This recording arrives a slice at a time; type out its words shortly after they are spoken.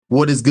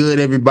What is good,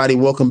 everybody?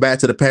 Welcome back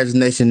to the Panthers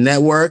Nation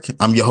Network.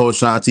 I'm your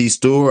host, Shontis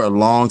Stewart,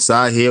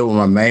 alongside here with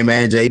my main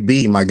man,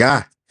 JB, my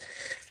guy.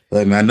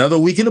 Look, man, another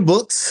week in the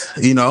books.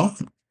 Look,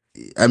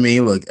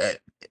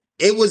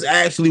 it was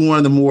actually one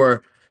of the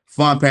more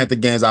fun Panther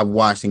games I've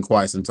watched in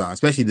quite some time,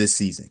 especially this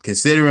season.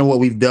 Considering what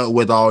we've dealt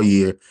with all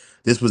year,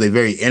 this was a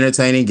very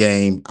entertaining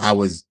game. I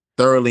was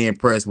thoroughly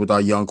impressed with our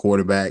young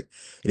quarterback,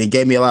 and it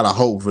gave me a lot of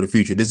hope for the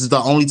future. This is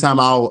the only time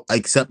I'll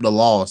accept a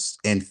loss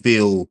and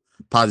feel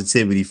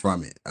positivity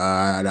from it.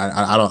 I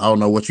don't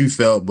know what you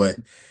felt, but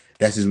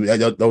those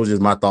were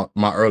just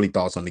my early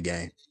thoughts on the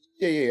game.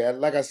 Yeah.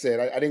 Like I said,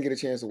 I didn't get a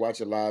chance to watch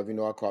it live.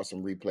 I caught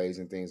some replays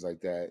and things like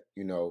that.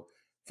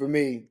 For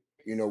me,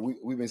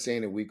 we've been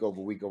saying it week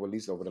over, at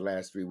least over the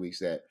last 3 weeks,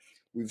 that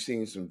we've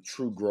seen some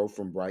true growth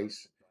from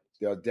Bryce.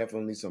 There are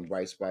definitely some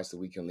bright spots that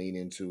we can lean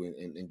into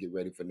and get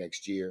ready for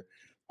next year.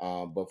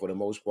 But for the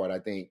most part, I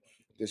think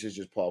this is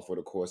just par for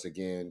the course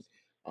again.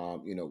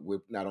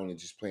 We're not only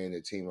just playing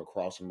the team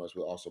across from us,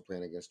 we're also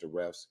playing against the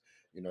refs.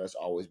 That's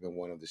always been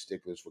one of the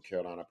sticklers for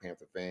Carolina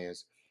Panther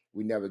fans.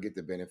 We never get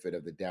the benefit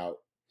of the doubt.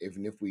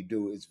 Even if we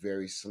do, it's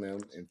very slim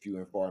and few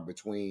and far in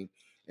between.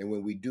 And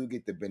when we do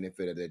get the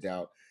benefit of the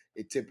doubt,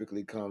 it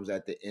typically comes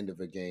at the end of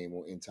a game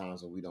or in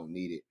times when we don't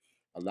need it.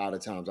 A lot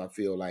of times I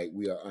feel like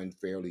we are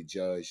unfairly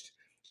judged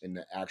in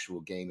the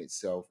actual game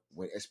itself,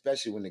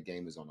 especially when the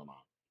game is on the line.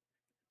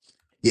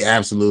 Yeah,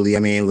 absolutely. I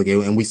mean, look,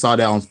 and we saw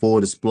that on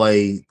full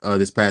display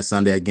this past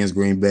Sunday against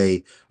Green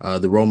Bay.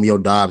 The Romeo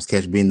Dobbs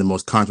catch being the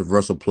most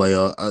controversial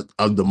player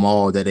of them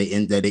all that they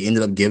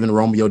ended up giving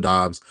Romeo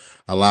Dobbs,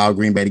 allowed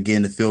Green Bay to get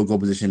in the field goal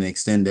position and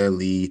extend their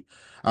lead.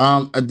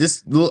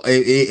 This look,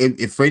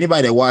 if for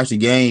anybody that watched the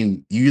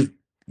game, you just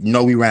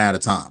know we ran out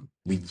of time.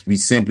 We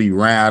simply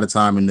ran out of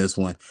time in this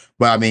one.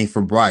 But I mean,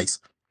 for Bryce,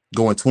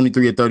 going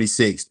 23 of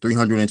 36,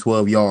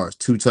 312 yards,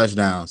 2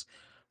 touchdowns,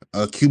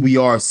 a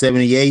QBR of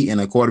 78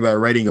 and a quarterback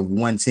rating of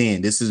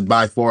 110. This is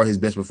by far his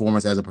best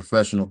performance as a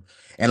professional.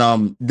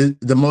 And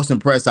the most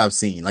impressed I've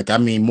seen. Like, I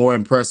mean, more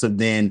impressive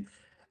than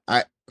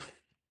I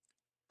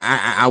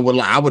I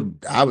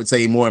would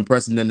say more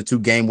impressive than the 2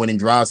 game winning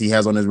drives he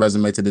has on his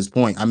resume to this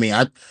point.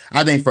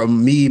 I think for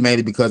me,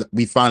 mainly because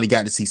we finally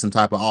got to see some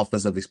type of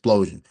offensive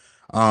explosion.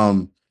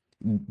 Um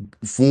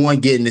for one,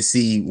 getting to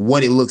see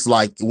what it looks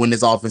like when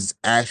this offense is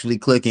actually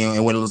clicking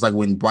and what it looks like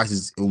when Bryce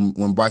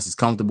is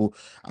comfortable.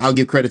 I'll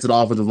give credit to the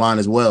offensive line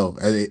as well.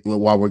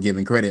 While we're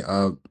giving credit,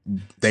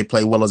 they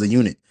play well as a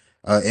unit.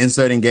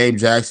 Inserting Gabe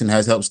Jackson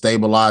has helped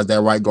stabilize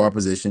that right guard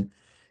position.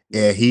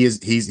 Yeah, he's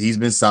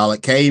been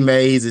solid. K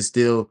Mays is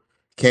still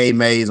K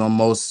Mays on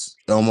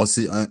almost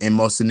in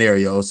most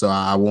scenarios. So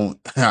I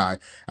won't I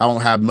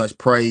won't have much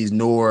praise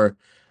nor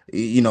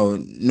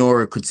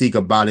critique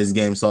about his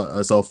game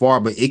so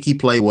far. But Icky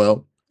played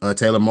well.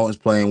 Taylor Moton's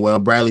playing well.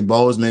 Bradley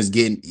Bozeman's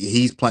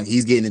he's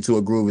getting into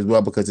a groove as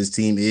well because his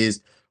team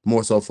is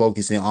more so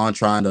focusing on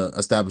trying to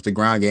establish the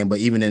ground game.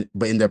 But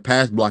in their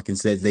pass blocking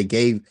sets, they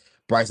gave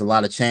Bryce a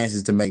lot of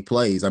chances to make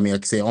plays. I mean,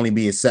 like I say, only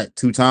being sacked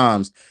 2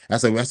 times,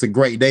 that's a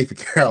great day for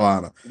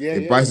Carolina. Yeah,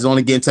 If yeah, Bryce yeah. is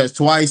only getting touched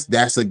twice,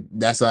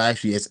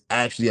 it's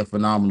actually a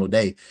phenomenal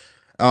day.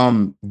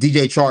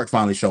 DJ Chark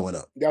finally showing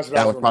up. That's what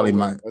I That was was going to probably go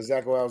with. my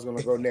Exactly where I was going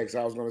to go next.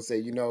 I was going to say,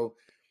 you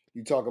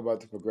talk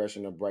about the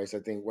progression of Bryce. I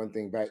think one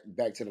thing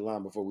back to the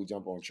line before we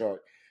jump on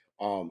chart.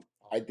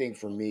 I think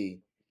for me,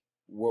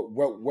 what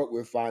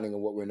we're finding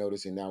and what we're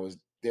noticing now is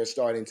they're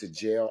starting to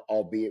gel,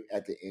 albeit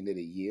at the end of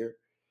the year.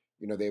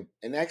 They're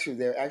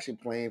actually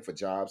playing for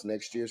jobs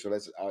next year. So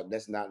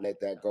let's not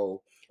let that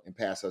go and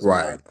pass us by.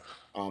 right.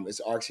 It's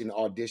actually an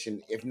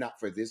audition, if not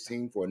for this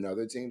team, for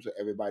another team. So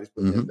everybody's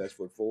putting their Hmm. best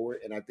foot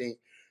forward. And I think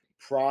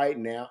pride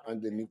now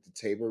underneath the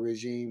table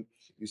regime,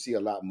 you see a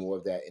lot more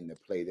of that in the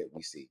play that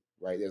we see.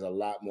 Right? There's a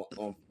lot more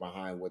oomph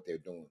behind what they're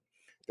doing.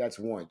 That's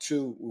one.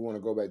 Two, we want to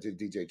go back to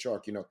DJ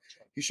Chark.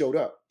 He showed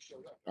up.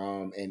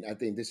 And I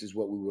think this is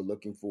what we were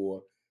looking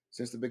for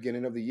since the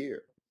beginning of the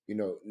year.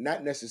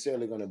 Not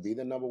necessarily going to be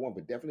the number one,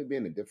 but definitely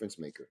being a difference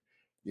maker.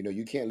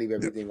 You can't leave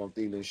everything on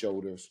Thielen's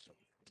shoulders.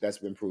 That's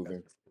been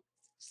proven.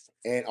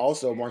 And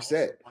also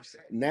Marset.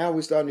 Now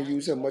we're starting to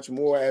use him much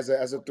more as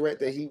a threat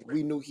that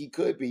we knew he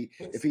could be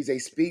if he's a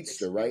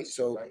speedster, right?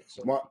 So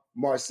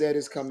Marset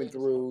is coming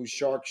through,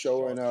 Shark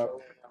showing up.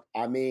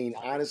 I mean,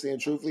 honestly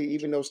and truthfully,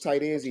 even those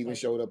tight ends even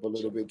showed up a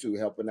little bit too,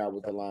 helping out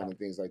with the line and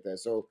things like that.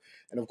 So,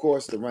 and of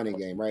course, the running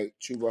game, right?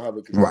 Chuba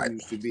Hubbard Right.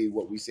 continues to be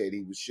what we said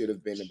should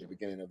have been at the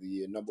beginning of the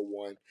year, number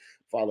one,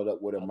 followed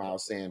up with a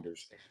Miles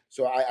Sanders.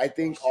 So I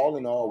think all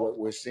in all, what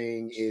we're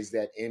seeing is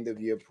that end of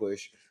year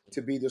push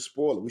to be the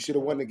spoiler. We should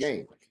have won the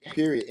game.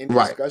 Period. In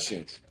Right.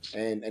 discussion.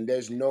 And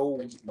there's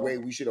no way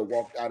we should have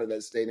walked out of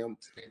that stadium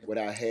with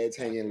our heads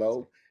hanging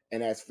low.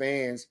 And as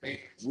fans,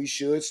 we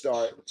should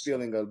start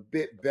feeling a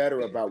bit better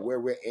about where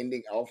we're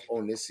ending off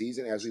on this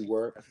season as we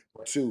were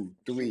 2,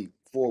 3,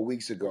 4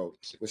 weeks ago.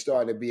 We're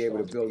starting to be able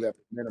to build that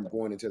momentum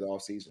going into the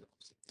off season.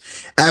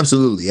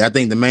 Absolutely. I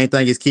think the main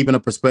thing is keeping a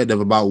perspective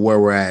about where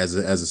we're at as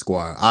a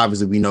squad.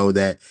 Obviously, we know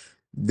that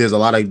there's a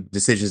lot of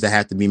decisions that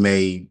have to be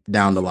made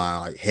down the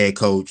line, like head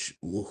coach.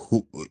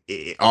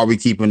 Are we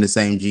keeping the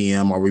same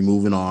GM? Are we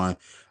moving on?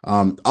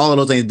 All of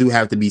those things do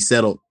have to be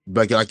settled.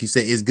 But like you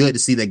said, it's good to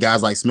see that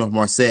guys like Smith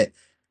Marset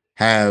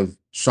have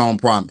shown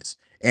promise.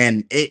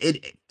 And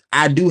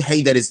I do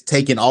hate that it's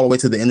taken all the way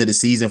to the end of the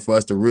season for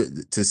us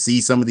to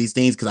see some of these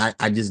things, because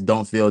I just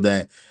don't feel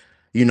that,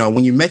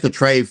 when you make a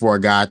trade for a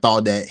guy, I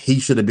thought that he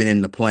should have been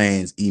in the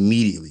plans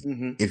immediately.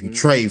 Mm-hmm. If you Mm-hmm.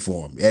 trade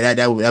for him, yeah,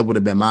 that would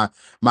have been my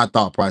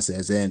thought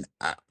process. And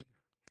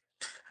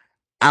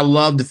I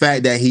love the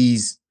fact that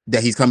he's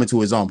coming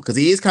to his own, because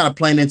he is kind of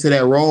playing into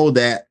that role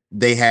that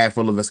they had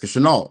for Laviska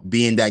Shenault,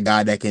 being that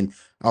guy that can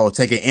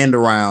take an end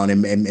around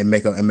and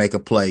make a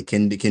play,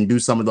 can do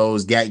some of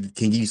those can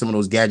give you some of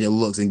those gadget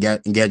looks and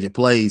gadget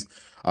plays.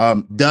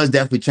 Does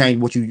definitely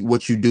change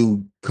what you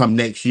do come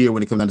next year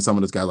when it comes down to some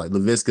of those guys. Like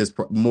Laviska's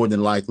more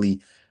than likely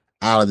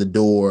out of the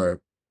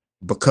door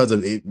because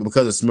of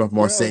Smith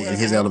Well, Marset and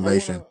his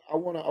elevation. I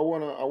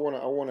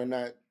wanna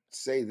not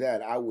say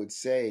that. I would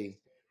say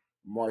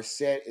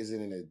Marset is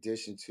in an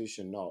addition to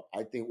Chenault.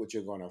 I think what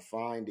you're gonna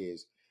find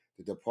is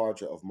the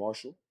departure of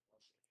Marshall.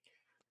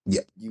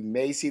 Yeah, You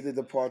may see the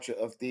departure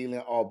of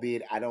Thielen,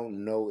 albeit I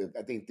don't know if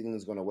I think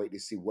Thielen's gonna wait to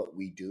see what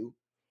we do.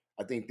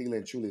 I think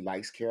Thielen truly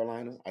likes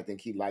Carolina. I think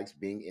he likes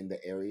being in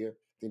the area. I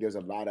think there's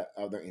a lot of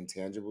other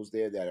intangibles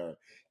there that are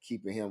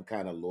keeping him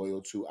kind of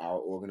loyal to our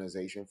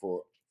organization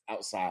for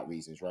outside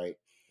reasons, right?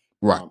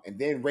 right, And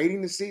then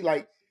waiting to see,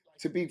 like,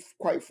 to be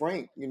quite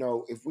frank,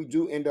 if we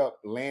do end up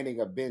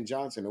landing a Ben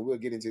Johnson, and we'll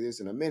get into this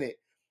in a minute,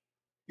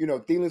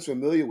 Thielen's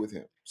familiar with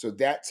him. So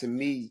that to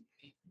me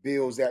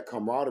builds that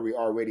camaraderie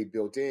already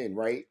built in,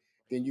 right?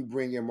 Then you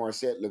bring in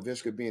Marset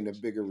Laviska being the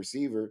bigger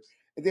receiver.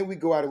 And then we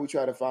go out and we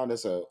try to find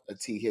us a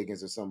T.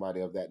 Higgins or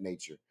somebody of that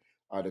nature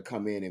to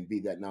come in and be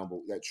that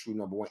true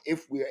number one,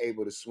 if we are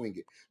able to swing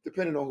it,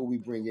 depending on who we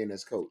bring in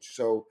as coach.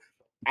 So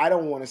I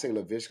don't want to say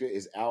Laviska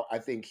is out. I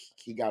think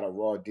he got a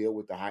raw deal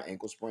with the high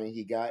ankle sprain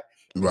he got.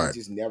 And he right.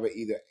 just never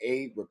either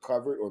A,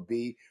 recovered, or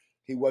B,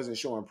 he wasn't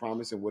showing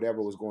promise in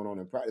whatever was going on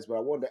in practice. But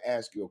I wanted to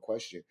ask you a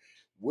question.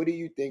 What do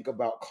you think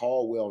about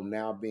Caldwell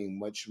now being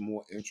much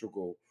more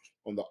integral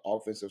on the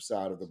offensive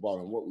side of the ball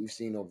and what we've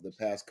seen over the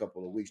past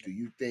couple of weeks? Do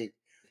you think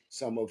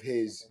some of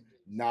his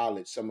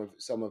knowledge, some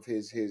of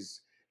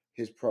his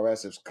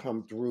prowess has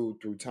come through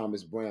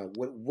Thomas Brown?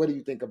 What do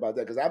you think about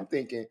that? Because I'm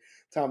thinking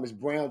Thomas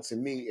Brown, to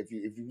me, if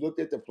you looked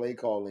at the play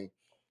calling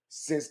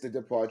since the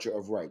departure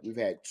of Wright, we've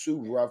had two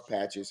rough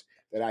patches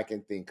that I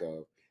can think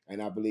of.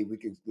 And I believe we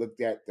could look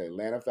at the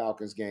Atlanta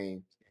Falcons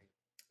game,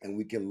 and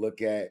we can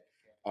look at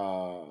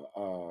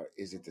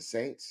is it the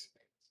Saints?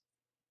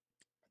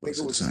 I think Was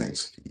it it the was the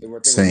Saints? Saints. I think it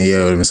was the Saying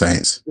yeah, it Saints. was the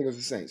Saints. I think it was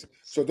the Saints.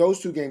 So those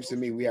two games to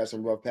me, we had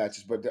some rough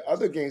patches. But the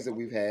other games that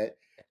we've had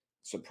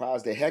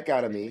surprised the heck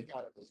out of me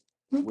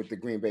with the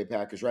Green Bay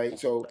Packers, right?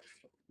 So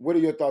what are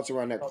your thoughts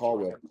around that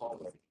Caldwell?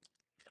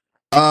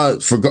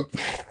 Forgot.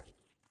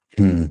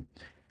 Hmm.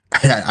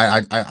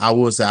 I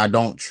will say I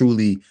don't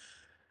truly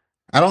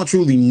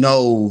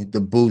know the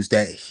boost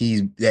that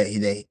he's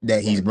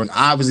bringing.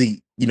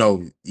 Obviously,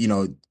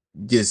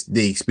 just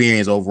the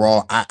experience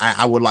overall.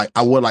 I would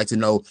like to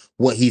know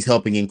what he's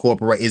helping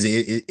incorporate.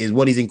 Is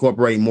what he's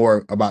incorporating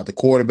more about the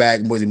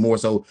quarterback? Was it more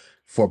so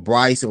for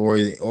Bryce, or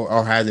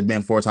has it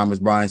been for Thomas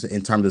Bryant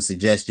in terms of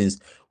suggestions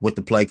with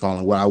the play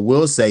calling? What I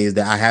will say is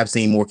that I have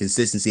seen more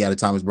consistency out of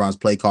Thomas Brown's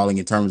play calling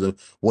in terms of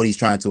what he's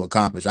trying to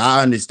accomplish.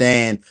 I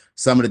understand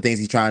some of the things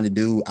he's trying to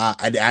do.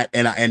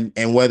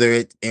 And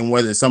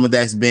whether some of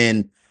that's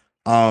been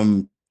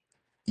um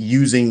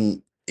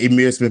using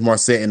Emir Smith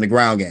Marset in the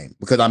ground game,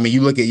 because I mean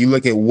you look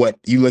at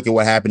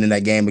what happened in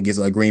that game against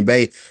Green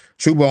Bay.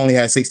 Chuba only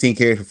had 16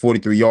 carries for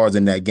 43 yards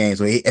in that game.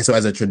 So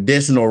as a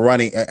traditional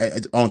running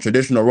on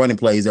traditional running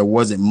plays, there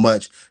wasn't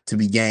much to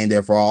be gained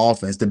there for our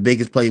offense. The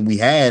biggest play we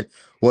had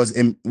was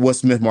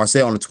Smith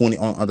Marset on the 20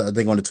 I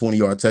think on the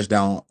 20-yard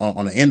touchdown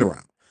on the end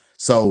around.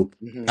 So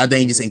Mm-hmm, I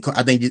think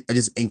mm-hmm.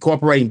 just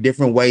incorporating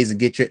different ways to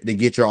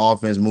get your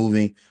offense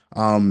moving,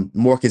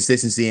 more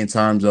consistency in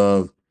terms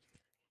of,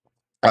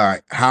 all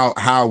right, how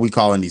are we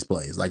calling these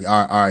plays? Like,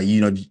 all right,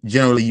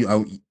 generally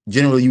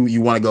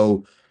you want to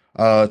go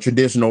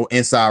traditional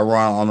inside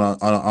run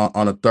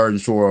on a third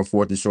and short or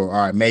fourth and short. All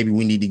right, maybe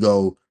we need to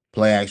go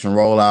play action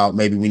rollout.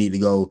 Maybe we need to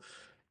go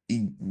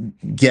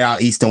get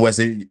out east and west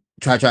and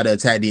try to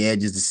attack the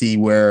edges to see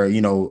where,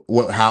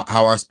 what how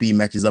our speed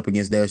matches up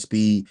against their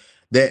speed.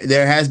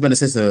 There has been a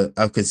sense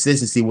of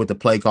consistency with the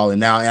play calling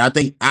now, and I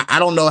think I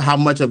don't know how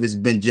much of it's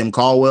been Jim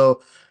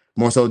Caldwell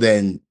more so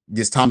than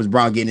just Thomas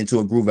Brown getting into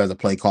a groove as a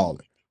play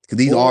caller, because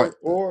these are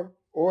Or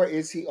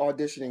is he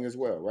auditioning as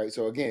well, right?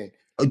 So again,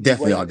 he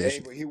definitely wasn't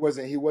auditioning. able.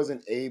 He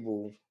wasn't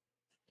able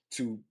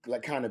to,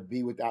 like, kind of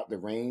be without the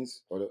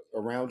reins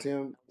around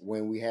him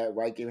when we had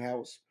Reich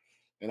house.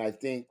 And I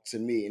think, to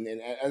me, and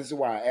this is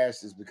why I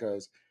asked this,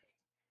 because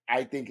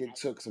I think it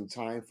took some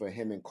time for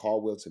him and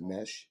Caldwell to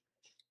mesh,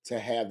 to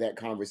have that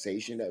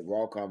conversation, that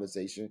raw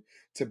conversation,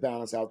 to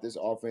balance out this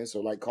offense. So,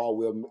 like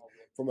Caldwell,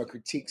 from a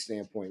critique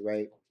standpoint,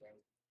 right?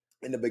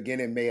 in the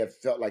beginning may have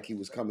felt like he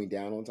was coming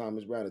down on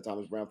Thomas Brown, and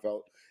Thomas Brown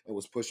felt and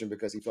was pushing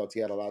because he felt he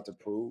had a lot to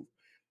prove.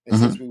 And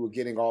since Hmm. we were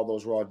getting all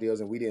those raw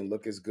deals and we didn't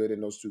look as good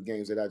in those two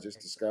games that I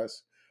just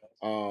discussed,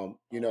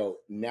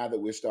 now that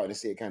we're starting to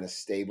see it kind of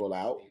stable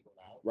out,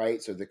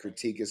 right? So the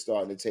critique is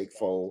starting to take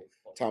fold.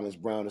 Thomas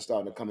Brown is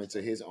starting to come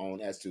into his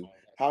own as to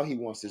how he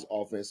wants his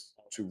offense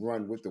to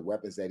run with the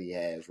weapons that he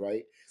has,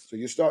 right? So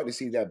you're starting to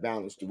see that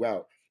balance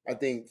throughout. I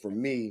think for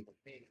me,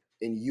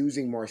 in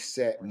using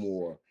Marset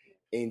more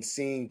and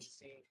seeing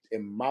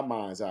in my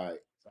mind's eye,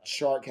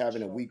 Shark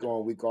having a week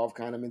on, week off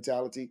kind of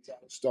mentality,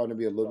 starting to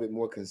be a little bit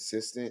more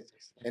consistent.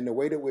 And the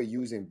way that we're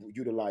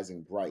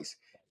utilizing Bryce,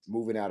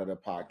 moving out of the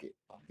pocket,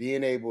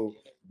 being able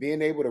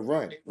being able to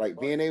run, like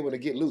being able to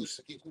get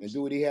loose and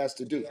do what he has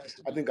to do.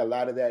 I think a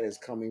lot of that is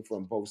coming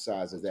from both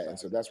sides of that. And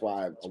so that's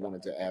why I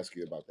wanted to ask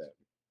you about that.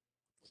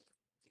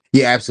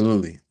 Yeah,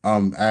 absolutely.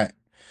 I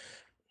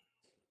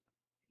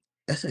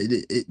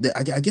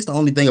guess the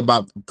only thing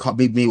about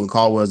me with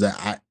Caldwell was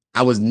that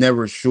I was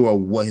never sure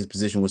what his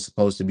position was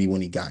supposed to be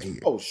when he got here.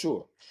 Oh,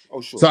 sure.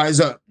 Oh, So sure. I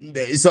so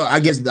so I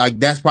guess like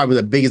that's probably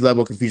the biggest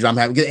level of confusion I'm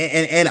having.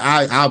 And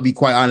I'll be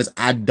quite honest,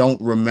 I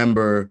don't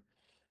remember.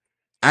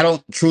 I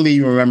don't truly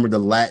even remember the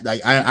last.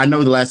 Like I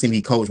know the last team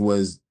he coached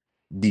was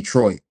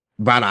Detroit,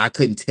 but I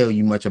couldn't tell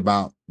you much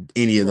about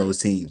any of Right. those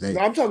teams.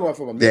 No, I'm talking about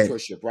from a That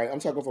mentorship, right? I'm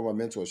talking from a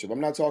mentorship.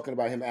 I'm not talking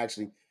about him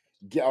actually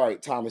get all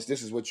right, Thomas,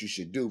 this is what you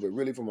should do, but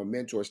really from a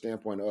mentor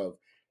standpoint of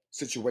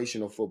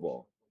situational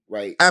football,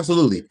 right?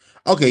 absolutely. If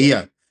Okay, yeah,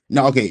 yeah.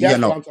 No, okay, yeah,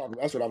 that's what no. I'm talking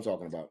about. That's what I'm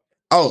talking about.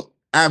 Oh,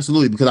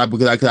 absolutely. Because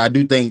I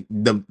do think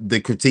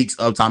the critiques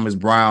of Thomas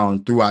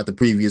Brown throughout the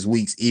previous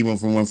weeks, even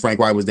from when Frank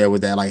Wright was there,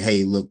 with that, like,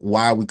 hey, look,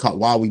 why are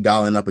we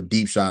dialing up a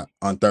deep shot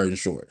on third and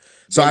short?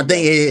 So There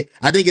you go.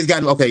 I think it's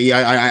gotten okay.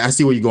 Yeah, I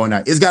see where you're going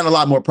now. It's gotten a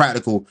lot more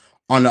practical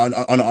on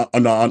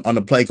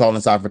the play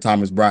calling side for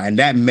Thomas Brown, and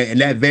that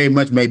very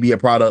much may be a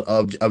product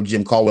of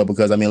Jim Caldwell,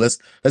 because I mean let's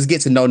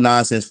get to no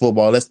nonsense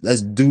football. Let's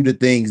do the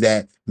things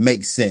that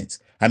make sense.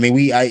 I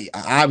mean, I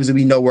obviously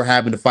we know we're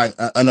having to fight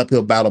an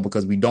uphill battle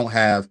because we don't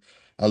have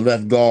a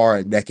left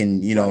guard that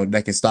can, Right.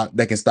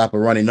 that can stop a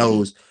running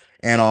nose,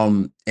 and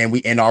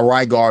our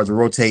right guards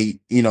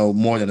rotate,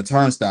 more than a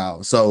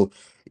turnstile. So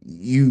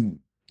you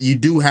you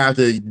do have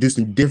to do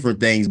some different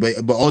things, but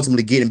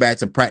ultimately getting back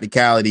to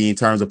practicality in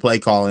terms of play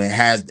calling, it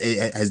has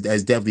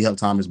definitely helped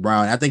Thomas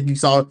Brown. I think you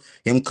saw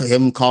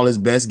him call his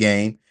best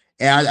game.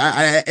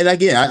 And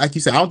again, like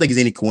you said, I don't think it's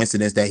any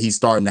coincidence that he's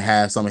starting to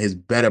have some of his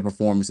better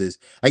performances.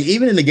 Like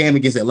even in the game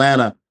against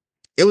Atlanta,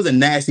 it was a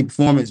nasty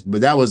performance,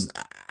 but that was,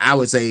 I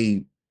would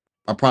say,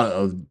 a product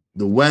of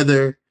the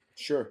weather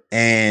Sure.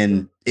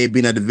 and Sure. it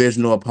being a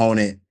divisional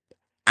opponent.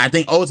 I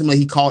think ultimately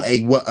he called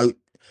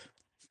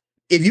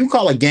if you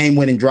call a game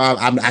winning drive,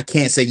 I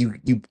can't say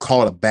you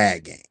call it a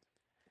bad game.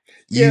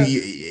 Yeah,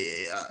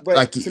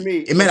 Like it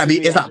may but not to be,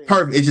 me, it's I not think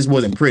perfect. It just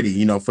wasn't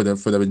pretty, for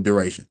the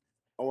duration.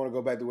 I want to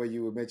go back to where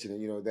you were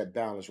mentioning, that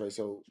balance, right?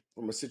 So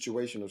from a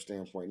situational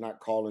standpoint, not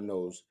calling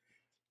those,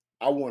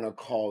 I want to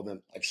call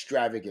them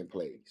extravagant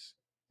plays,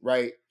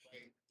 right?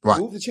 Right,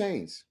 Move the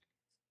chains.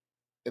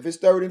 If it's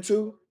 3rd and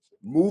 2,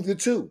 move the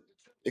two.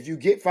 If you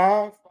get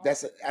 5,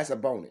 that's a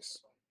bonus.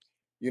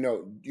 You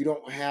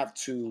don't have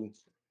to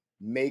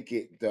make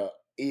it the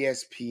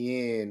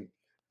ESPN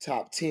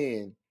top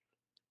 10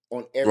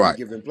 on every right,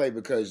 given play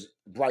because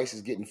Bryce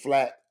is getting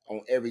flat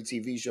on every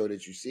TV show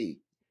that you see,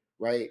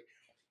 right?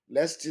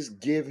 Let's just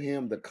give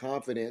him the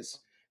confidence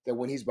that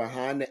when he's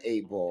behind the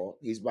 8 ball,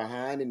 he's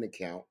behind in the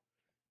count.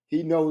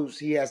 He knows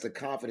he has the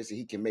confidence that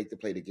he can make the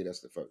play to get us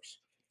the first.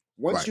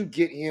 Once right, you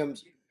get him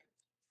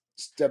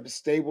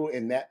stable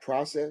in that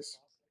process,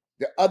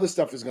 the other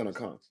stuff is going to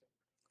come,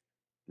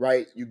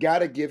 right? You got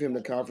to give him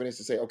the confidence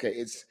to say, okay,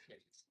 it's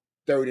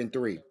 3rd and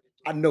 3.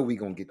 I know we're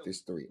going to get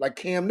this 3. Like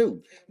Cam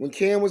Newton. When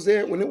Cam was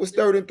there, when it was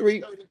 3rd and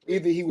 3,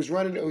 either he was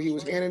running it or he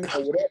was handing it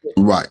or whatever,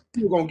 right.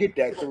 we were going to get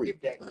that 3.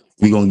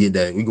 We gonna get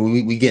that.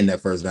 We getting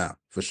that first down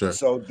for sure.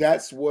 So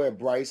that's where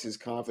Bryce's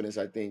confidence,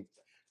 I think,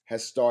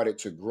 has started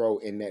to grow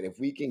in that if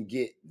we can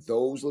get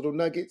those little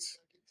nuggets,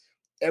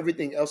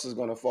 everything else is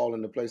going to fall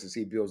into place as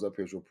he builds up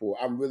his rapport.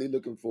 I'm really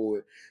looking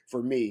forward,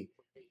 for me,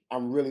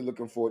 I'm really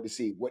looking forward to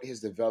see what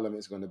his development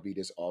is going to be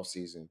this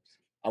offseason.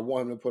 I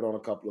want him to put on a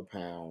couple of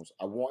pounds.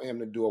 I want him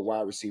to do a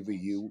wide receiver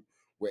U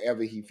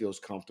wherever he feels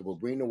comfortable.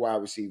 Bring the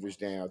wide receivers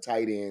down,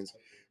 tight ends,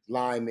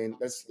 linemen.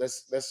 Let's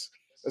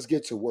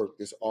get to work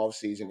this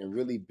offseason and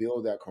really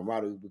build that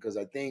camaraderie because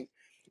I think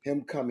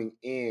him coming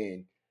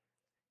in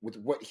with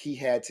what he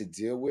had to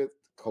deal with,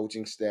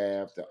 coaching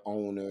staff, the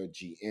owner,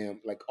 GM,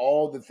 like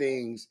all the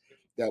things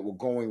that were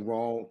going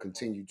wrong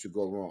continue to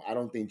go wrong. I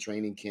don't think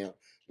training camp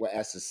were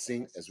as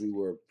succinct as we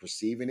were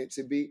perceiving it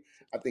to be.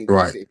 I think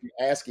Right, if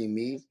you're asking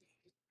me,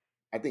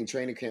 I think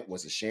training camp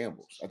was a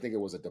shambles. I think it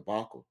was a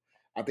debacle.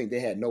 I think they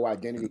had no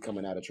identity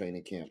coming out of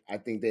training camp. I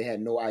think they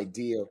had no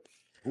idea.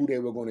 who they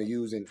were going to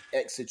use in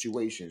X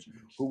situations,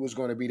 who was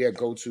going to be their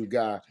go-to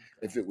guy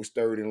if it was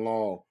third and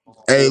long.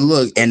 Hey, Or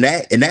look, and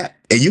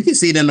you can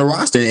see it in the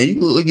roster, and you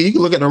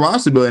can look at the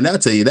roster bill, and I'll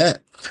tell you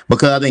that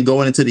because I think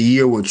going into the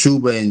year with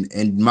Chuba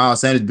and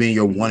Miles Sanders being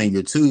your one Mhm. and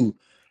your two,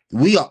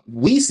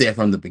 we said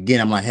from the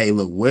beginning, I'm like, hey,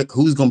 look,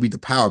 who's going to be the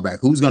power back?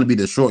 Who's going to be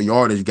the short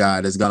yardage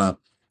guy that's gonna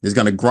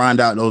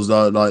grind out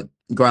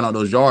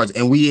those yards?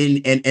 And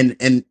we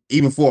and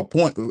even for a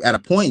point at a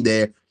point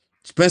there,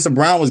 Spencer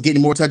Brown was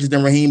getting more touches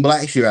than Raheem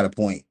Blackshear at a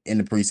point in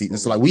the preseason.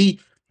 So like Correct.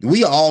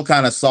 we all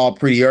kind of saw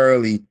pretty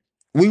early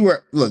we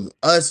were look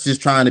us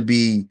just trying to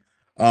be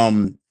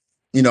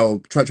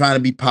trying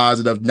to be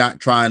positive, not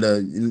trying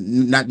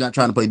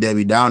to play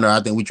Debbie Downer.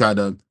 I think we tried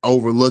to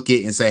overlook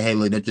it and say, hey,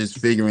 look, they're just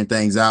figuring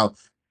things out,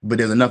 but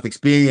there's enough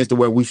experience to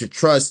where we should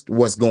trust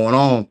what's going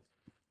on.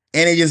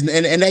 And it just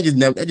and that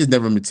just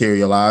never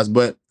materialized.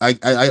 But I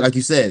like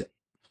you said,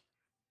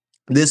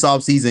 this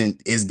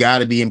offseason is got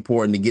to be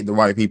important to get the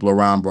right people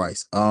around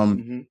Bryce.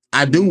 Hmm.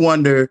 I do Hmm.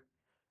 wonder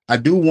I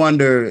do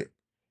wonder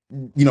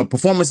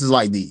performances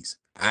like these.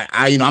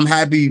 I'm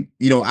happy.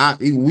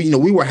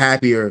 We were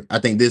happier, I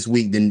think, this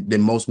week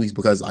than most weeks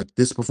because like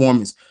this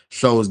performance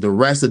shows the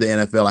rest of the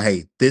NFL, like,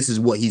 hey, this is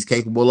what he's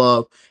capable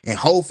of, and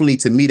hopefully,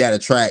 to me, that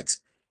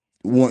attracts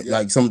Yep.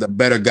 like some of the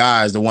better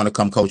guys that want to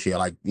come coach here.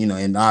 Like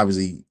and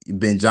obviously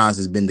Ben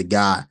Johnson's been the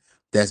guy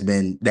that's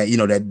been that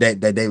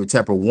David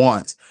Tepper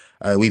wants.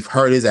 We've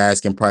heard his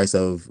asking price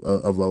of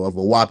a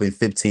whopping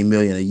 15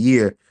 million a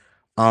year.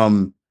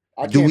 Um,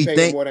 I do can't we pay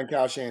him think more than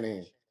Kyle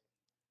Shanahan.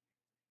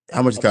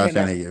 how much is I'm Kyle paying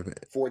Shanahan that here?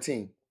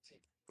 14.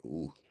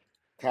 Ooh.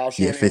 Kyle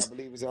Yeah, Shanahan, I fits.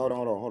 believe, is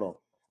hold on.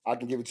 I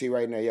can give it to you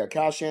right now. Yeah,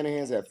 Kyle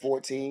Shanahan's at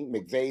 14.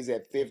 McVay's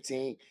at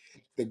 15.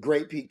 The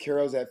great Pete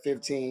Carroll's at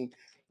 15.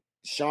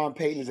 Sean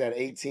Payton is at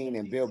 18,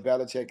 and Bill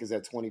Belichick is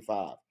at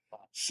 25.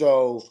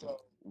 So,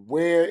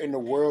 where in the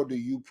world do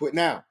you put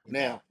now?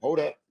 Now, hold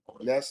up.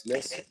 Let's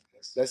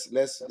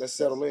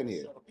settle in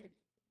here.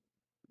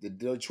 The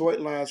Detroit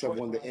Lions have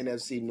won the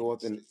NFC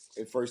North in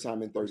the first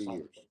time in 30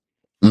 years.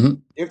 Hmm.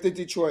 If the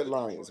Detroit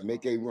Lions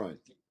make a run,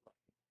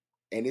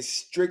 and it's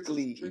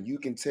strictly, you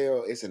can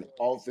tell it's an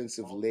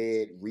offensive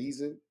led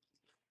reason,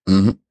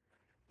 Hmm.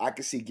 I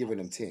could see giving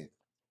him 10.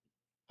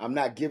 I'm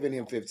not giving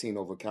him 15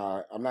 over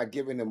Kyle. I'm not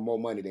giving him more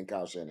money than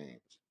Kyle Shanahan.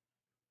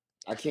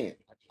 I can't.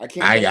 I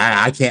can't I,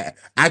 justify I I it can't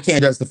I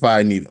can't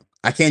justify it neither.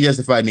 I can't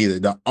justify it neither.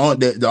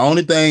 The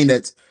only thing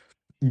that's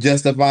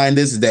justifying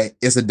this is that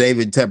it's a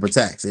David Tepper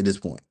tax at this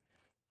point.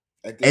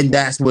 at this And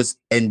point.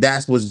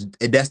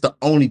 that's the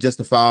only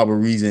justifiable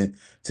reason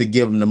to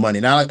give him the money.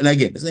 Now, and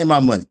again, this ain't my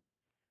money.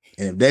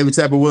 And if David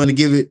Tepper willing to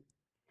give it,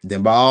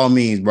 then by all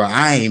means, bro,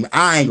 I ain't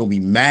gonna be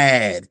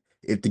mad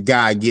if the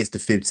guy gets to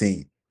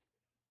 15.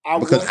 I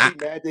Because won't be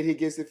mad that he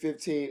gets to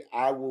 15.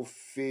 I will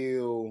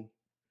feel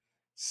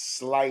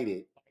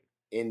slighted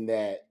in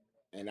that,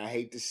 and I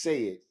hate to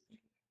say it,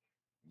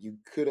 you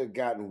could have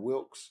gotten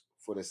Wilkes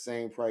for the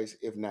same price,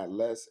 if not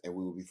less, and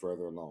we would be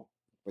further along.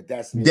 But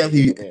that's neither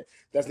here nor definitely there.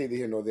 That's neither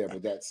here nor there.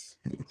 But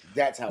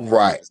that's how I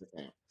feel right. as a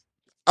fan.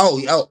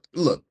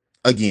 Look,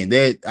 again,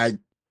 that I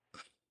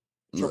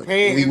So look,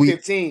 paying we him we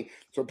 15,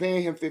 so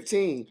paying him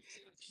 15,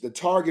 the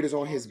target is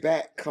on his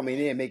back coming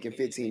in making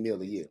 15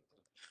 mil a year.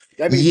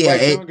 That means yeah,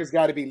 Bryce Young has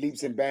got to be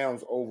leaps and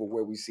bounds over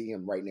where we see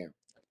him right now.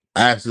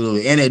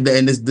 absolutely,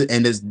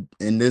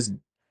 and this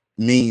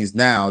means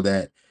now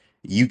that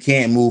you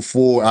can't move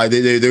forward.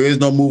 There is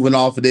no moving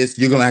off of this.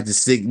 You're gonna have to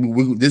sit.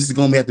 This is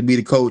gonna have to be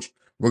the coach.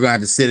 We're gonna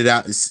have to sit it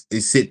out and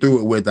sit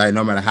through it with. Like,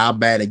 no matter how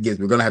bad it gets,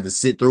 we're gonna have to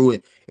sit through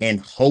it, and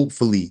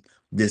hopefully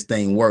this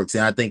thing works.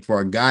 And I think for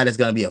a guy that's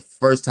gonna be a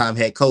first time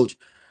head coach,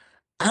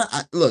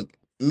 look,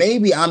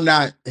 maybe I'm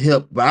not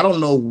hip, but I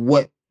don't know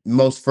what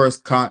most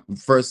first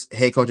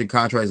head coaching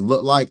contracts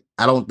look like.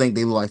 I don't think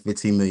they look like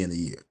 15 million a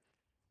year.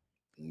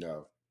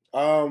 No.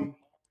 Um,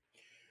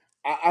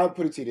 I'll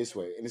put it to you this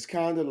way, and it's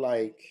kind of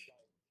like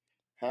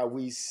how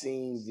we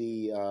seen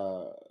the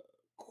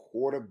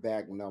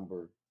quarterback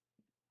number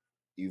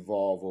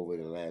evolve over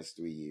the last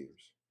 3 years,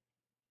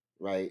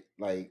 right?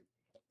 Like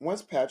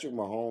once Patrick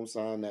Mahomes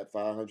signed that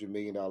 $500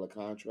 million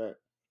contract,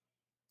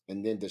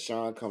 and then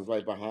Deshaun comes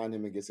right behind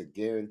him and gets a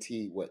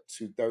guaranteed what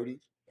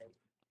 230,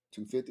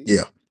 250.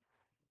 Yeah.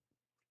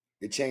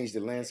 It changed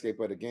the landscape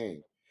of the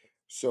game.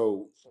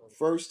 So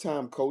first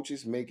time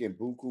coaches making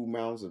buku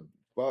mounds of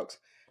bucks.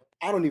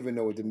 I don't even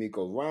know what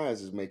D'Amico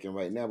Ryans is making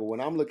right now, but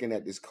when I'm looking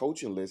at this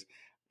coaching list,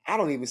 I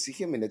don't even see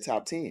him in the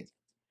top 10.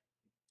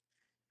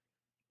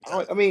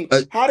 I mean,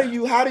 Uh, how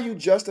do you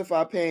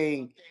justify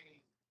paying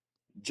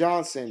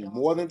Johnson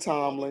more than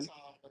Tomlin,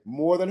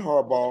 more than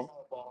Harbaugh?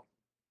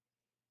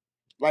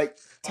 Like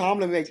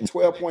Tomlin make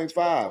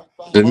 12.5,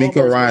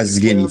 D'Amico Harbaugh's Ryan's making is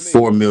getting 12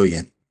 million. 4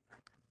 million.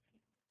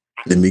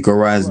 I, D'Amico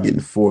Ryan's is bruh,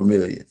 getting 4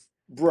 million.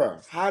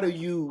 bruh, how do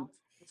you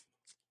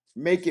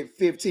make it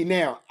 15?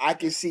 Now I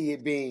can see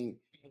it being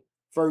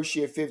first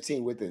year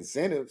 15 with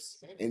incentives,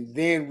 and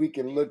then we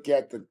can look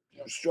at the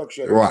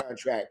structure of the Right.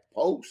 contract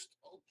post.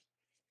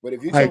 But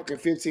if you're Like talking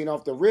 15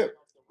 off the rip,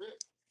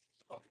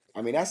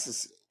 I mean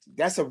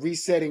That's a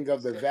resetting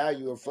of the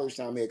value of first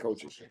time head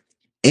coaches.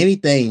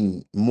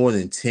 Anything more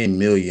than 10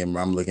 million,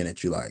 I'm looking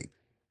at you like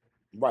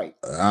Right.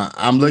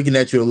 I'm looking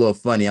at you a little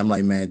funny. I'm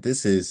like, man,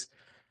 this is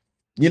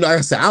like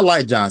I said, I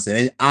like Johnson,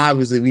 and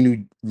obviously we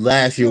knew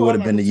last year No, I would have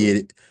like been him the too.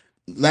 year.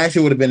 Last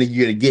year would have been a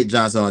year to get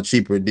Johnson on a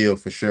cheaper deal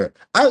for sure.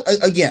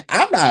 Again,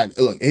 I'm not.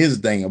 Look, here's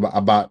the thing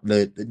about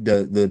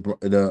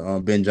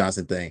the Ben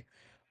Johnson thing.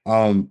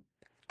 Um,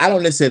 I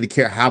don't necessarily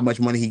care how much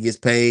money he gets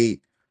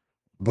paid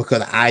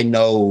because I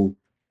know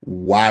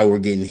why we're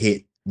getting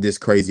hit this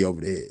crazy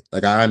over the head.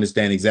 Like I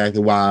understand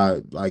exactly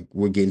why like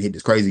we're getting hit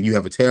this crazy. You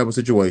have a terrible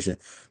situation.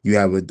 You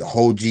have the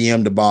whole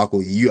GM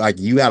debacle.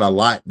 You got a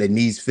lot that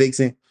needs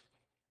fixing.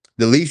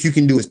 The least you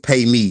can do is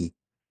pay me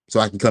so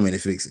I can come in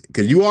and fix it.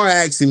 Because you are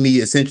asking me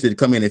essentially to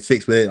come in and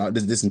fix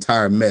this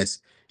entire mess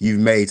you've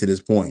made to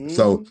this point.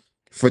 So Mm-hmm.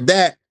 for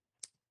that,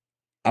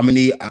 I'm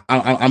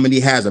gonna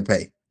need hazard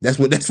pay. That's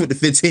what the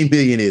 15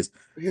 million is.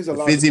 Here's a The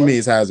logical 15 million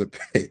is question. hazard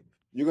pay.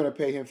 You're gonna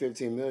pay him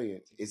 15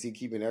 million. Is he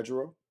keeping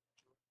Edgero?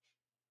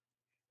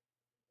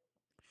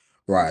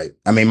 Right.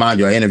 I mean, mind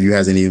you, our interview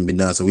hasn't even been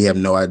done, so we have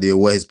no idea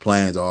what his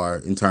plans are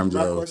in terms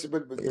My of question,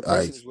 but the question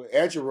like is, will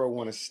Edgero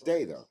want to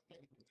stay though?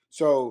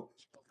 So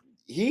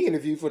he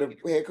interviewed for the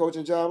head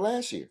coaching job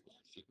last year.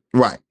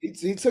 right.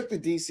 He took the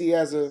DC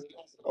as a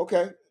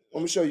okay. I'm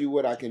gonna show you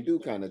what I can do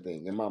kind of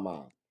thing in my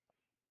mind.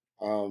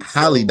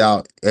 Highly So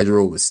doubt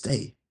Edgerow would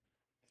stay.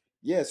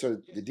 yeah, so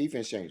the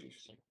defense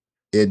changes.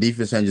 Their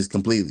defense changes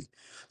completely.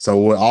 So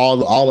with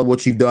all of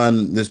what you've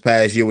done this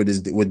past year with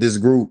this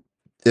group,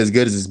 as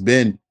good as it's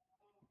been,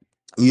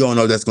 we don't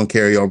know that's going to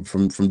carry over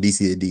from DC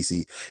to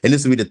DC. And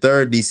this will be the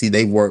third DC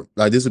they've worked.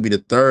 Like this will be the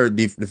third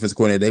defense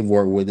coordinator they've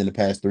worked with in the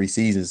past 3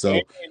 seasons.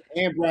 And, So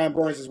and Brian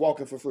Burns is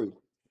walking for free.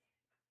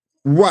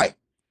 right,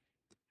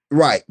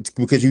 right,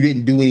 because you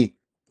didn't do any.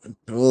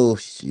 Oh,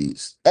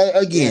 jeez. Yeah,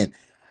 Again,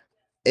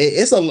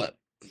 it's a lot.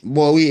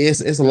 Well,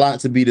 it's a lot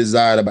to be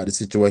desired about the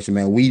situation,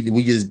 man. We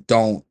just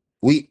don't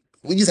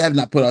we just have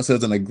not put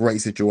ourselves in a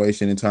great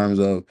situation in terms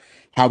of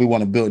how we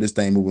want to build this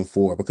thing moving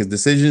forward because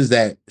decisions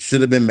that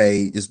should have been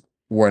made just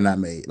were not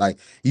made. Like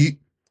you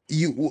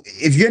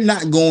if you're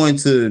not willing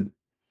to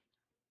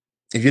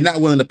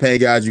pay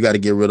guys, you got to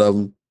get rid of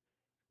them.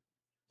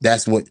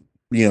 That's what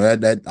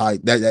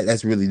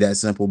that's really that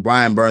simple.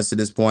 Brian Burns to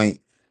this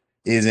point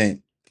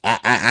isn't.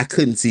 I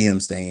couldn't see him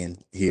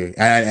staying here.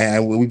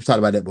 We've talked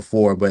about that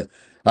before, but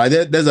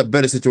there's a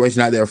better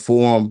situation out there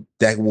for him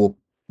that will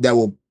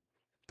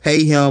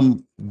pay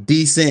him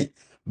decent,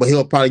 but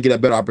he'll probably get a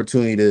better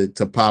opportunity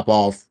to pop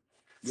off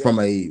yeah. from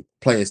a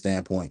player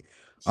standpoint.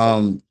 So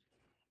Um,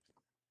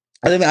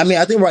 I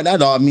think right now,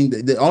 though, I mean,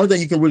 the only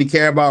thing you can really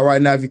care about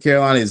right now if you're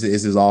Carolina is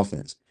his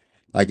offense.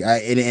 Like,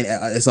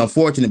 it's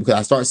unfortunate because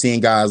I start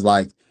seeing guys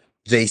like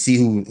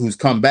JC who's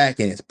come back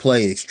and it's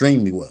played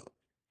extremely well.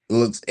 It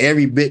looks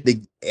every bit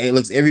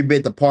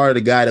the part of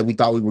the guy that we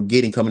thought we were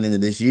getting coming into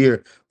this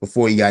year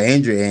before he got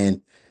injured.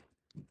 And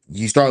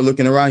you start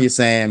looking around, you're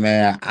saying,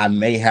 man, I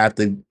may have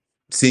to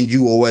send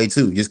you away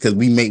too, just because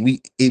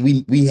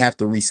we have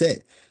to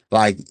reset.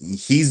 Like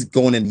he's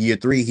going into year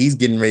 3, he's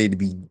getting ready to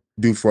be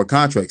due for a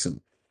contract soon.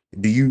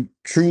 Do you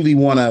truly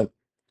want to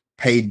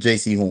pay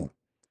JC Horn?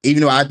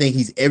 Even though I think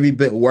he's every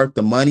bit worth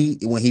the money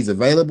when he's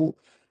available,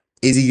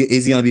 is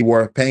he gonna be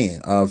worth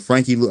paying?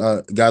 Frankie,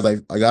 guys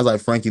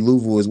like Frankie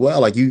Louvu as well.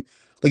 Like you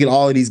look at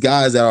all of these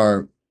guys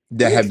that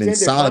we have been extended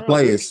solid Brown.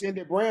 We players.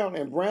 extended Brown,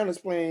 and Brown is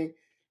playing.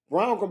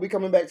 Brown gonna be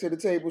coming back to the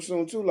table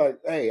soon too. Like,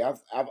 hey, I've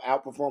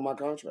outperformed my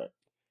contract.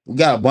 We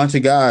got a bunch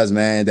of guys,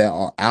 man, that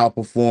are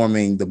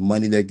outperforming the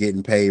money they're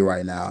getting paid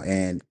right now,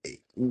 and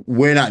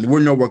we're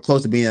nowhere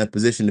close to being in a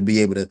position to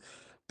be able to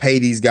pay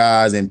these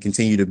guys and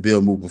continue to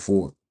build moving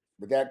forward.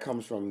 But that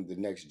comes from the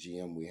next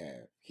GM we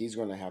have. He's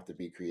gonna have to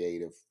be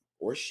creative,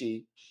 or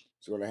she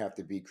is gonna have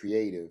to be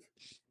creative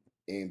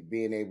in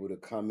being able to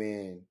come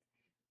in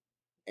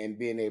and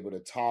being able to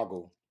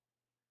toggle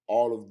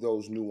all of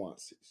those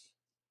nuances.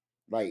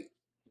 Like,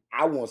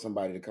 I want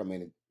somebody to come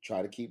in and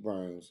try to keep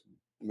Burns,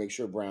 make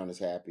sure Brown is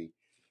happy,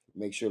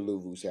 make sure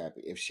Luvu's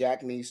happy. If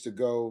Shaq needs to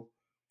go,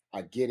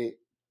 I get it.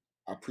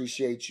 I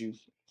appreciate you.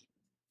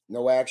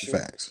 No action.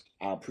 Facts.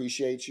 I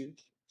appreciate you.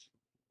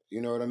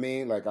 You know what I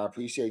mean? Like, I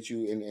appreciate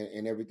you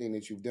in everything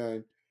that you've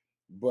done.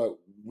 But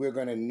we're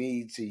gonna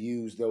need to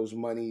use those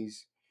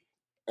monies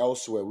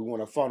elsewhere. We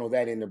want to funnel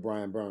that into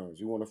Brian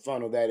Burns. We want to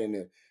funnel that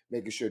into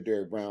making sure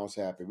Derek Brown's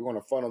happy. We want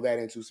to funnel that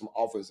into some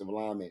offensive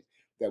alignment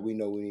that we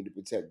know we need to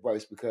protect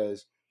Bryce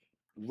because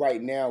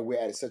right now we're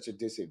at such a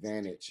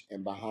disadvantage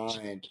and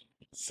behind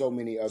so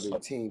many other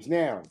teams.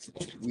 Now,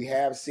 we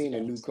have seen a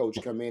new coach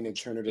come in and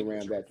turn it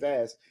around that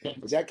fast,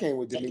 but that came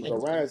with D'Amico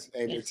Ryans,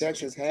 and the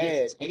Texans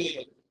had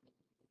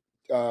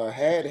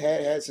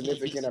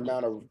significant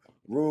amount of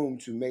room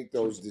to make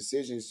those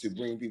decisions to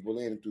bring people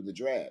in through the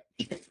draft.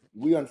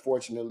 We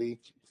unfortunately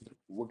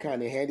were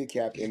kind of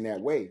handicapped in that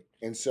way,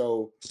 and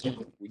so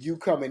you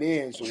coming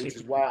in, so which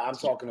is why I'm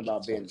talking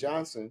about Ben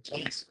Johnson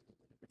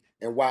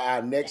and why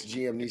our next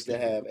GM needs to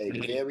have a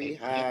very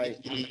high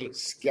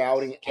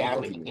scouting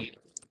acumen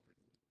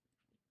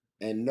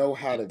and know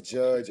how to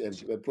judge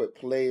and put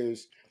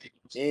players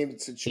in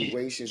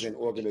situations and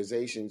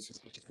organizations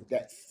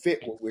that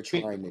fit what we're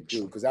trying to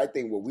do. Because I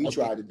think what we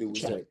tried to do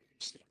was say,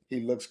 he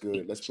looks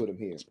good, let's put him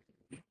here.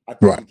 I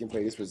think Right. he can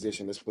play this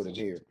position, let's put him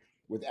here.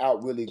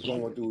 Without really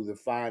going through the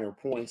finer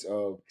points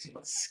of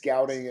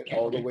scouting it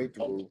all the way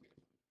through,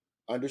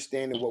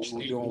 understanding what we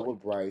were doing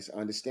with Bryce,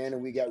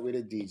 understanding we got rid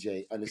of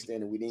DJ,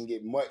 understanding we didn't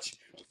get much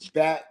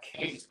back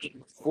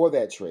for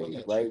that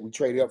trade, right? We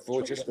traded up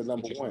for just the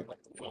number one.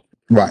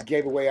 We Right.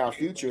 gave away our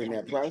future in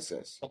that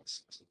process.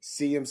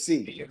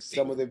 CMC,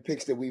 some of the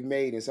picks that we've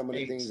made and some of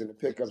the things and the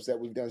pickups that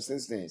we've done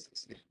since then,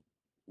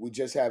 we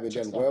just haven't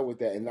done well with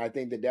that. And I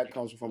think that that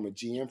comes from a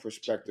GM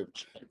perspective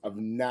of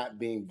not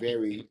being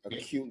very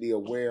acutely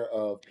aware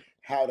of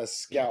how to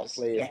scout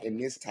players in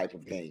this type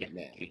of game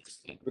now.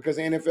 Because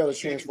the NFL has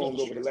transformed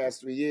over the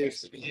last 3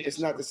 years. It's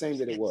not the same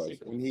that it was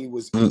when he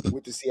was Mm-mm.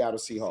 with the Seattle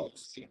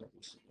Seahawks.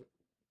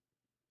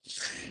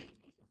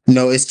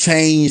 No, it's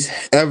changed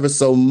ever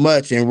so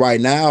much, and right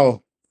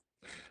now,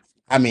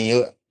 I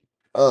mean,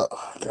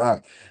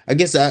 God, I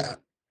guess I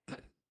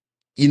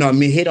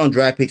mean, hit on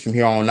draft picks from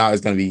here on out is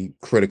going to be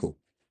critical.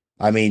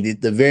 I mean,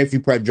 the very few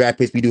draft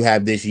picks we do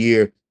have this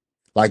year,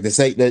 like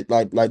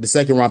like the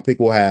second round pick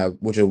we'll have,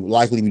 which will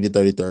likely be the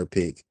 33rd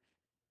pick.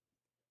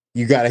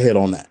 You got to hit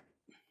on that.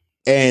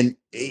 And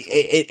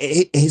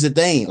here's the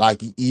thing: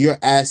 like you're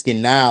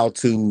asking now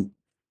to,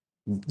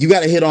 you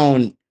got to hit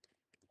on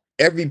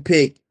every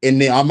pick, and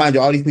then I'll mind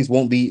you, all these picks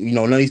won't be,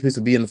 none of these picks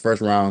will be in the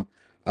first round.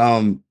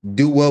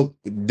 Do well.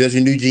 Does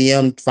your new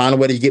GM find a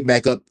way to get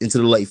back up into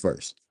the late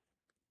first?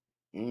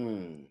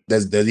 Mm.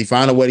 Does he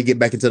find a way to get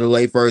back into the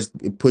late first,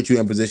 put you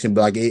in position?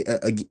 But like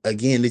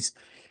again,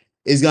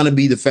 it's gonna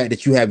be the fact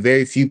that you have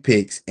very few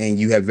picks and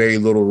you have very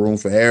little room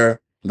for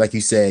error. Like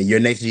you said, your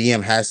next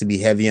GM has to be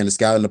heavy in the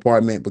scouting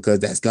department because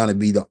that's gonna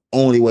be the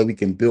only way we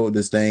can build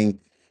this thing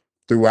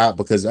throughout.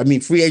 Because I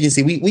mean, free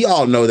agency, we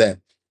all know that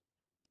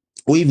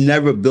we've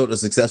never built a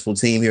successful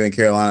team here in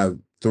Carolina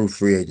through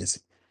free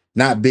agency.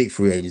 Not big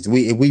free agents.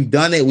 If we've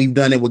done it, we've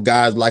done it with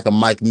guys like a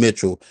Mike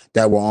Mitchell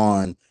that were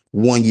on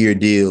 1 year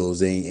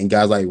deals, and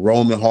guys like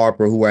Roman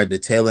Harper who were at the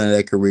tail end of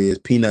their careers,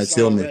 Peanut Hassan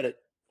Tillman, Reddick.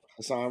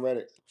 Hassan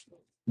Reddick.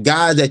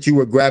 guys that you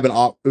were grabbing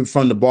off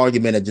from the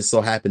bargain bin that just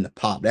so happened to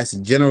pop. That's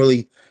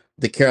generally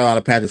the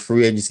Carolina Panthers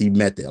free agency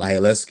method. Like, hey,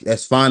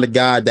 let's find a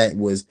guy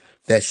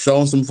that's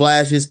shown some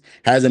flashes,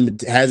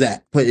 hasn't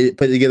put it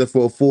together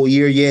for a full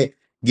year yet.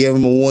 Give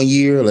him a 1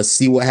 year. Let's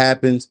see what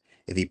happens.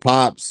 If he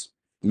pops,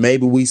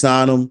 maybe we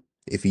sign him.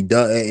 If he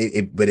does,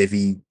 but if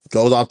he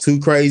goes off too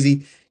crazy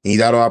and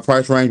he's out of our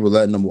price range, we're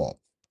letting him walk.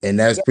 And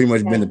that's That's pretty the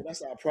much been problem. the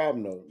That's our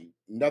problem, though.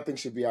 Nothing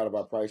should be out of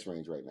our price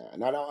range right now.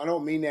 And I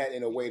don't mean that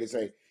in a way to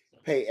say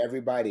pay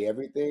everybody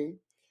everything.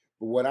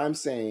 But what I'm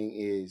saying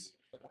is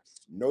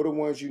know the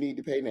ones you need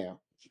to pay now,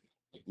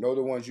 know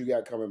the ones you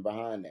got coming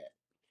behind that,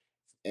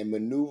 and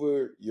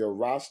maneuver your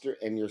roster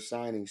and your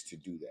signings to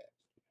do that.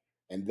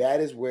 And that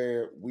is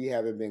where we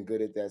haven't been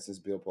good at that since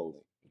Bill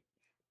Polian.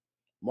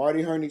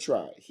 Marty Herney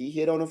tried. He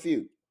hit on a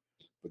few,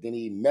 but then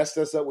he messed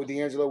us up with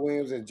D'Angelo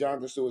Williams and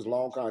Jonathan Stewart's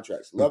long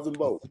contracts. Loved them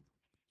both,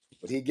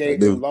 but he I gave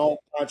them do. long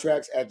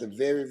contracts at the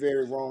very,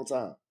 very wrong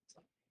time.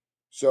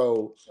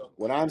 So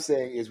what I'm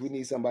saying is we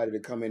need somebody to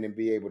come in and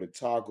be able to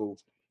toggle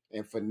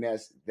and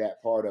finesse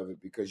that part of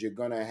it because you're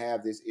gonna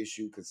have this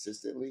issue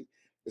consistently,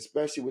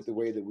 especially with the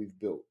way that we've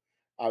built.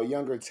 Our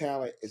younger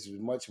talent is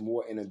much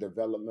more in a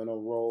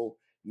developmental role,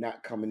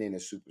 not coming in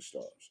as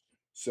superstars.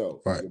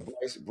 So Right. your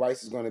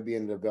Bryce is going to be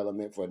in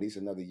development for at least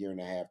another year and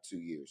a half, 2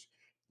 years.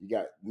 You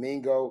got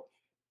Mingo.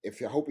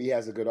 If I hope he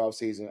has a good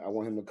offseason, I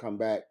want him to come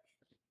back.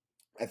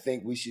 I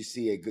think we should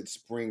see a good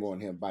spring on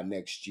him by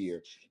next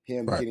year.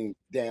 Him Right. getting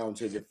down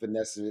to the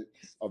finesse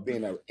of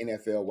being an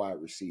NFL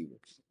wide receiver,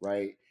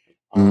 right?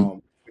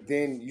 Mhm. But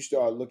then you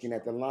start looking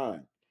at the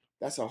line.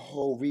 That's a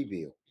whole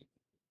rebuild.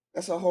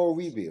 That's a whole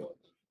rebuild.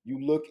 You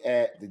look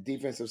at the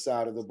defensive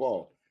side of the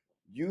ball.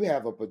 You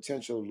have a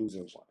potential of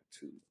losing one,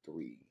 two,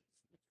 three,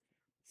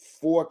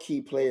 four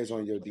key players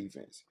on your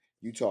defense.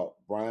 You talk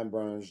Brian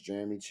Burns,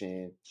 Jeremy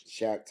Chin,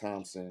 Shaq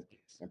Thompson,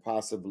 and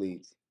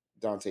possibly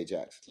Dante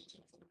Jackson.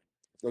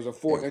 Those are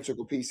four Yeah.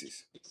 integral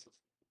pieces.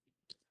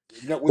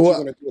 What you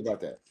Well, gonna do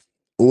about that?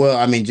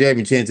 I mean,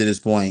 Jeremy Chin to this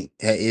point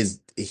is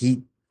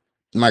he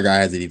my guy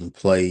hasn't even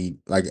played.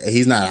 Like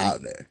he's not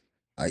out there.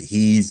 Like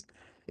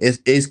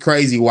it's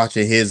crazy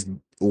watching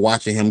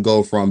him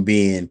go from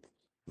being,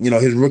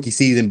 his rookie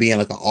season being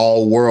like an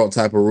all world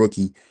type of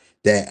rookie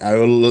that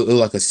look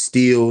like a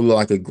steal, look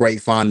like a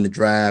great find in the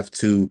draft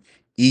to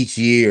each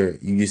year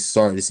you just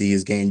start to see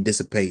his game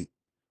dissipate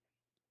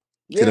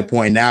to the Yeah.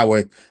 point now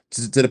where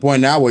to the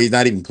point now where he's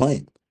not even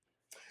playing.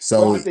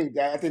 Well, So I think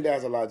that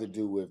has a lot to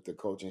do with the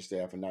coaching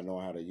staff and not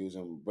knowing how to use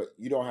them. But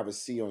you don't have a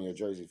C on your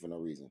jersey for no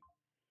reason.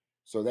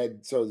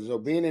 So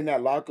being in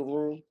that locker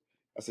room,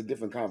 that's a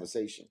different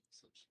conversation.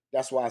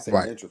 That's why I say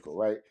right, integral,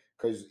 right?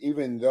 Because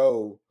even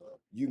though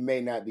you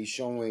may not be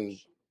showing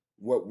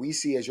what we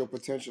see as your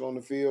potential on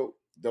the field,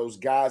 those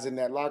guys in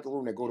that locker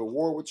room that go to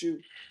war with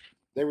you,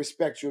 they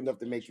respect you enough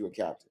to make you a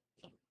captain.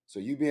 So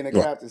you being a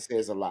Right. captain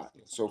says a lot.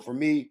 So for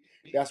me,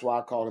 that's why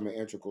I call him an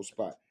integral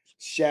spot.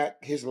 Shaq,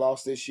 his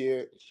loss this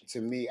year, to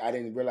me, I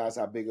didn't realize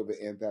how big of an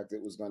impact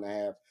it was going to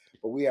have.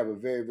 But we have a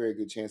very, very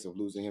good chance of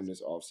losing him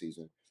this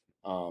offseason.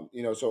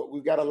 So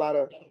we got a lot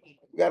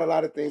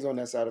of things on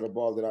that side of the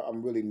ball that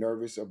I'm really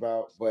nervous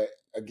about. But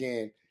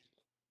again,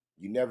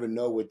 you never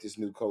know with this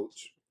new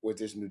coach, with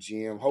this new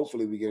GM.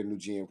 Hopefully, we get a new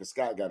GM because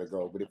Scott got to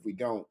go. But if we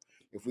don't,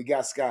 if we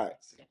got Scott,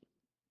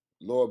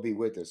 Lord be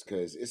with us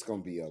because it's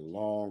going to be a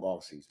long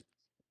off season.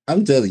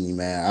 I'm telling you,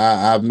 man.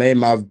 I've made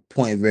my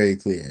point very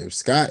clear. If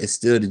Scott is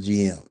still the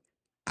GM,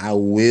 I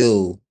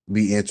will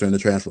be entering the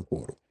transfer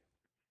portal.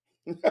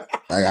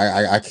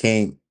 I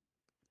can't.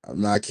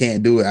 I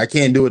can't do it. I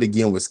can't do it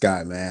again with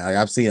Scott, man. Like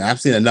I've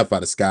seen enough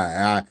out of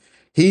Scott.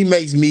 He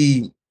makes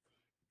me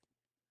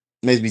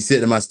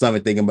sit in my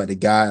stomach thinking about the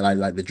guy,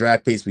 like the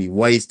draft picks we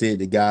wasted,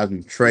 the guys we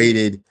Mhm.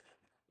 traded.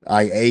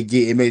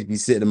 It makes me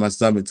sit in my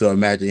stomach to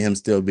imagine him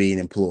still being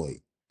employed.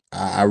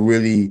 I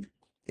really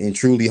and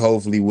truly,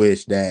 hopefully,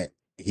 wish that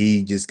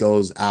he just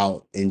goes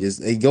out and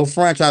just go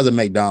franchise a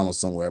McDonald's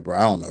somewhere, bro.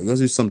 I don't know, go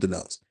do something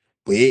else.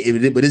 But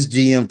this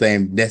GM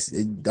thing,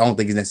 I don't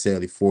think it's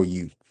necessarily for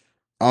you.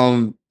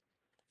 Um,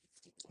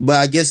 but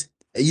I guess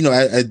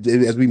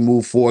as we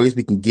move forward, I guess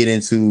we can get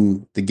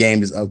into the game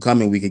this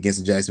upcoming week against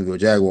the Jacksonville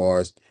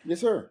Jaguars. Yes,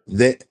 sir.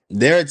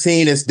 They're a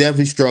team that's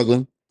definitely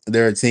struggling.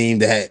 They're a team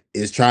that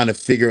is trying to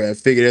figure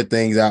their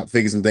things out,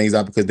 figure some things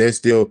out because they're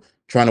still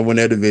trying to win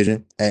their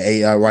division at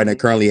eight. Right now, Hmm.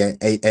 currently at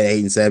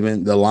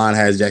 8-7. The line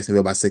has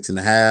Jacksonville by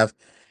 6.5.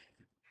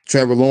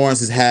 Trevor Lawrence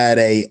has had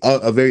a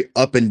very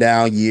up and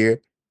down year.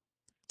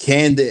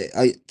 Can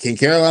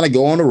Carolina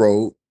go on the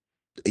road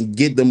and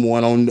get them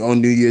one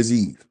on New Year's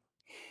Eve?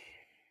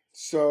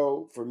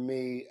 So for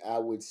me, I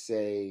would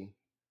say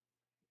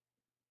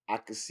I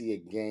could see a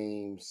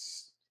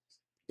games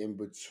in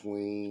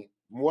between,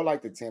 more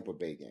like the Tampa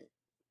Bay game.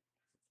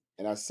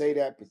 And I say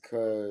that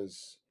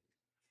because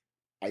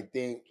I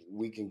think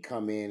we can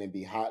come in and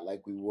be hot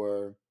like we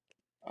were.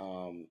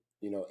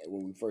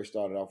 When we first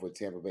started off with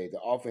Tampa Bay,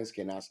 the offense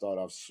cannot start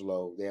off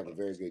slow. They have a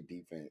very good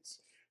defense.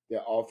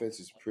 Their offense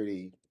is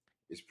pretty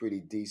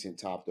decent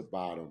top to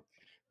bottom.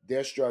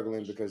 They're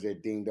struggling because they're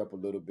dinged up a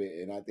little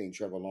bit, and I think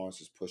Trevor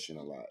Lawrence is pushing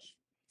a lot.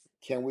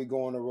 Can we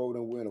go on the road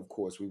and win? Of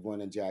course, we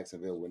won in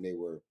Jacksonville when they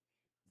were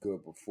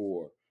good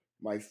before.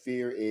 My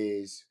fear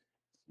is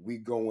we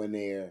go in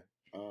there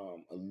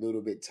a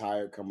little bit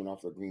tired coming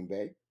off of Green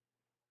Bay,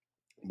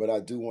 but I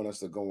do want us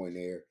to go in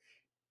there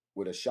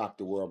with a shock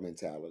the world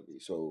mentality.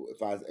 So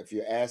if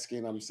you're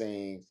asking, I'm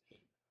saying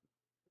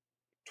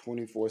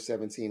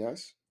 24-17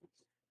 us.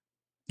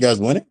 You guys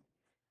win it?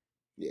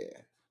 Yeah.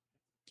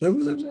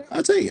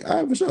 I'll take it. All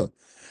right, for sure.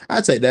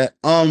 I'll take that.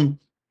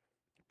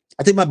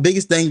 I think my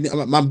biggest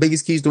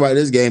keys to right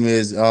this game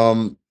is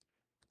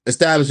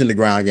establishing the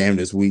ground game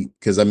this week.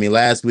 Because I mean,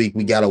 last week Hmm.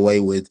 we got away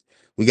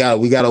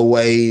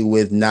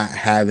with not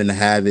having to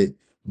have it.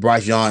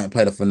 Bryce Young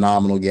played a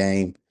phenomenal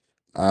game.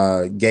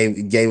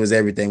 Gave us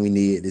everything we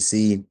needed to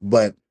see.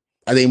 But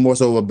I think more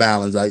so of a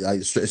balance.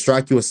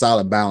 Strike you a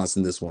solid balance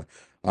in this one.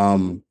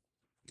 Um,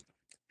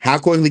 how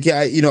quickly can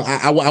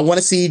I want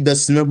to see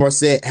does Smith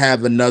Marset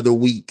have another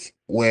week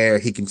where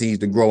he continues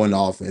to grow in the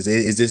offense?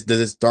 Is this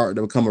does it start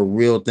to become a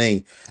real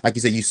thing? Like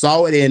you said, you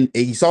saw it in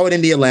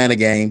the Atlanta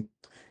game.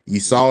 You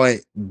Hmm. saw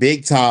it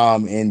big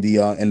time in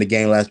the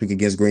game last week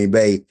against Green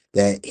Bay.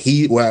 That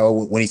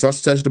when he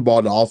starts to touch the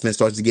ball, the offense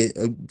starts to get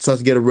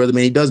a rhythm,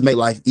 and he does make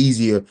life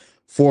easier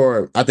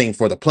for I think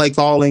for the play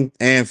calling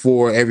and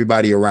for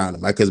everybody around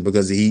him. Like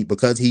because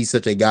he's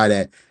such a guy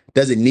that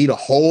doesn't need a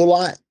whole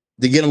lot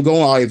to get them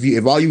going. Or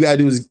if all you gotta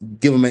do is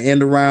give them an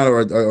end around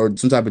or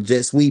some type of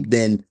jet sweep,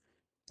 then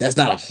that's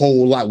not a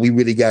whole lot we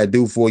really gotta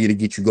do for you to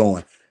get you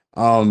going.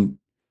 Um,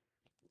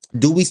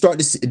 do we start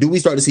to see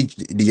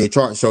DJ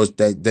Chart shows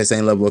that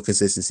same level of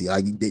consistency?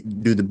 Like,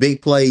 do the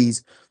big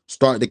plays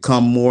start to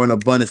come more in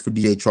abundance for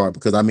DJ Chart?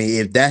 Because I mean,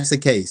 if that's the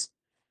case,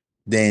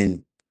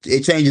 then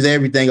it changes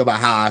everything about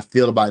how I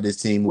feel about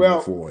this team moving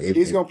Well, forward.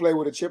 he's If gonna play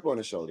with a chip on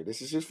his shoulder.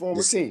 This is his former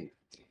this, team.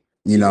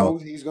 you know,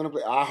 He's gonna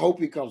play. I hope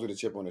he comes with a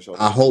chip on his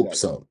shoulder. I Let's put it hope that way.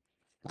 so.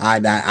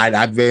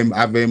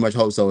 I very much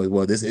hope so as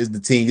well. This is the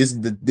team. This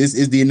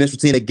is the initial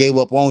team that gave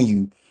up on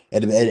you Hmm.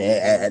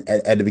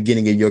 at the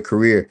beginning of your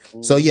career.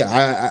 So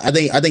yeah, Hmm.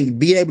 I think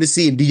being able to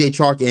see if DJ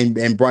Chark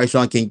and Bryce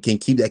Young can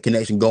keep that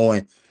connection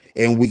going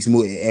in weeks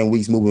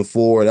moving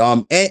forward.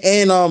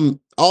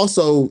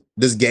 Also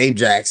does Gabe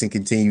Jackson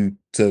continue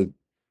to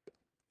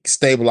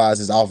stabilize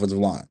his offensive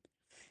line?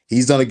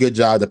 He's done a good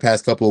job the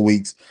past couple of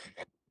weeks,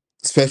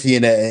 especially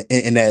in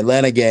the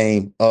Atlanta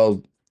game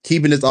of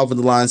keeping his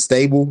offensive line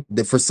stable.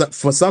 That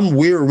for some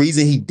weird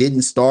reason he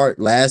didn't start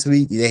last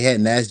week. They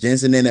had Nash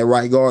Jensen in at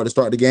right guard to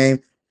start the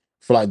game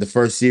for like the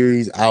first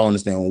series. I don't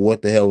understand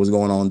what the hell was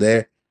going on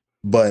there.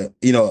 But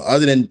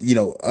other than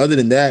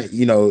that,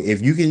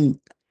 if you can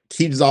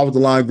keep this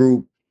offensive line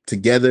group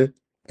together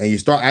and you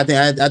start, I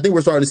think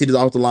we're starting to see this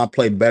offensive line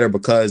play better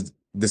because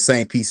the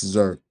same pieces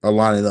are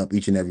lining up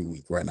each and every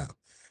week right now.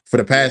 For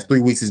the Yeah, past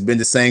 3 weeks, it's been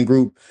the same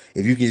group.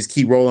 If you can just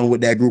keep rolling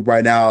with that group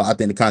right now, I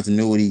think the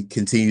continuity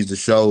continues to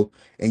show,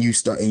 and you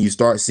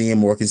start seeing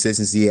more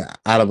consistency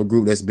out of a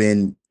group that's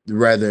been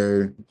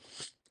rather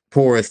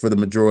porous for the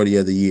majority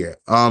of the year.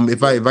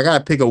 If I yeah, if I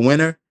gotta pick a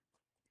winner,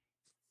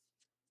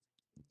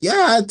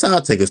 yeah,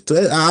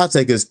 I'll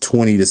take us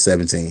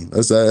 20-17.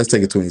 Let's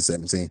take yeah. it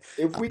 20-17.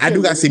 If we I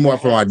do can gotta see limit the more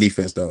from our hats,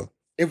 defense though.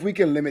 if we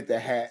can limit the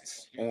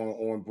hats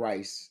on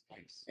Bryce,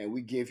 and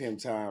we give him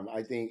time,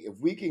 I think if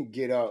we can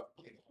get up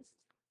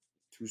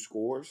 2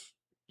 scores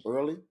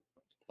early,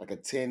 like a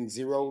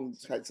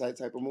 10-0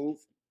 type of move,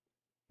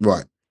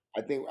 Right.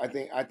 I think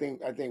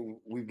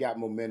we've got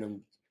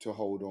momentum to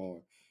hold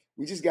on.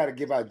 We just got to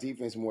give our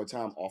defense more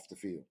time off the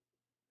field,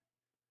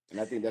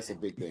 and I think that's a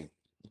big thing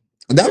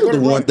because That they're was going the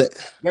to one run. thing.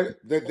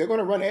 They're going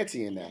to run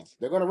Etienne now.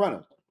 They're going to run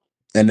him.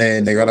 And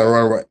then Let's they go gotta after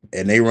run him. right,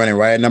 and they running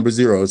right at number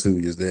zero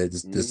too. Just there,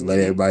 just to let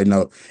Hmm. everybody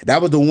know.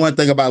 That was the one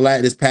thing about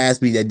this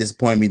past week that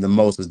disappointed me the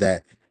most was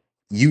that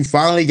you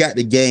finally got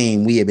the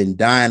game we have been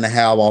dying to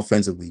have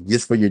offensively,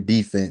 just for your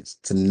defense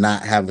to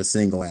not have a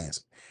single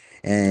answer.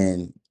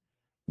 And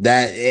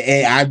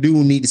and I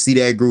do need to see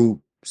that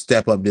group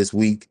step up this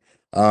week.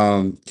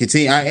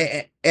 Continue.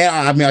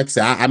 I mean, like I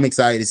said, I'm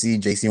excited to see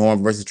JC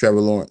Horn versus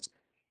Trevor Lawrence.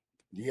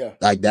 Yeah,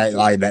 Like me that, too.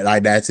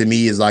 like that to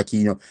Me me is too. like,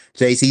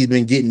 JC's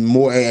been getting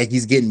more, like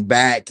he's getting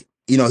back.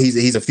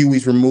 He's a few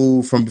weeks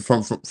removed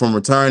from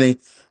returning.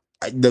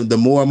 The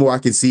more and more I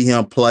can see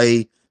him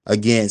play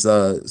against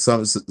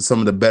some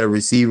of the better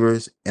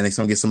receivers and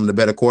get some of the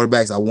better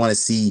quarterbacks, I want to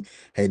see,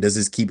 hey, does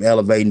this keep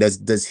elevating? Does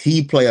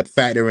he play a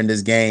factor in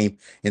this game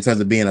in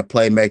terms of being a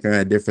playmaker and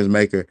a difference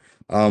maker?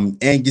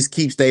 And just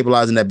keep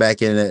stabilizing that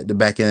the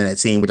back end of that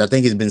team, which I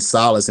think has been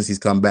solid since he's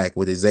come back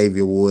with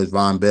Xavier Woods,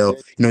 Von Bell.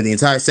 Yeah, The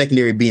entire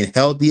secondary being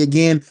healthy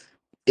again.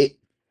 It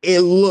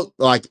it looked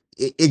like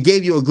it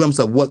gave you a glimpse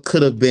of what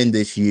could have been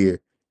this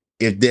year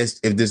if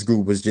this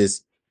group was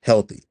just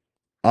healthy.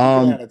 we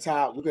could have had Um, a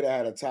top. We could have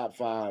had a top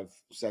five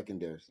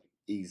secondary,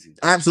 easy.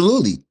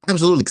 absolutely.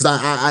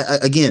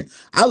 Because again,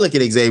 I look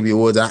at Xavier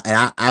Woods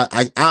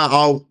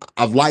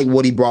I've liked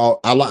what he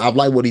brought. I've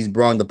liked what he's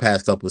brought in the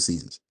past couple of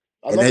seasons,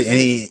 I and love his and energy.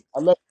 he, I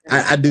love his I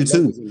energy. I do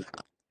love too. his energy.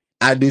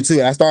 I do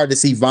too. I started to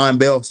see Von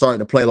Bell starting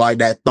to play like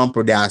that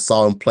thumper that I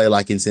saw him play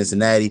like in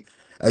Cincinnati.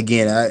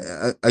 Again, Mhm.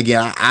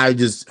 I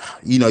just,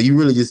 you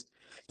really just,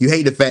 you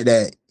hate the fact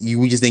that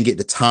we just didn't get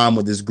the time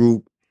with this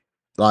group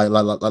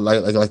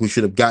like we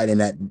should have gotten,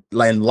 that,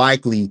 like,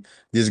 likely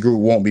this group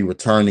won't be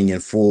returning in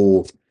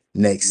full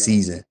next No,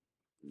 season.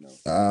 no.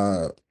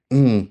 Uh,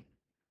 mm,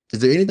 is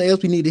there anything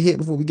else we need to hit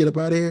before we get up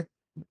out of here?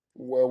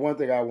 Well, one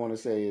thing I want to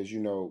say is,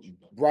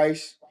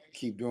 Bryce,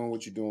 keep doing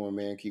what you're doing,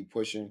 man. Keep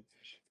pushing.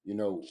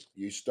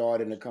 You're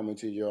starting to come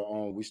into your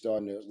own. We're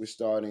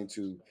starting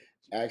to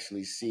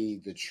actually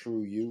see the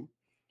true you.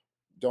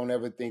 Don't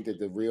ever think that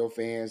the real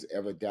fans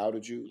ever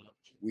doubted you.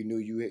 We knew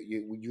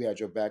you had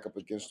your back up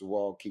against the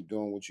wall. Keep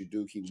doing what you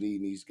do. Keep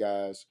leading these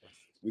guys.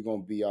 We're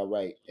gonna be all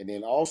right. And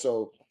then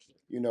also,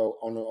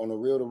 on the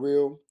real to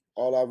real,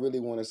 all I really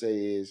want to say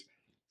is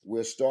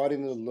we're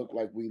starting to look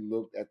like we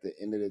looked at the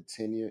end of the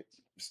tenure,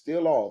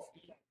 still off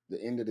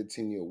the end of the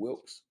tenure of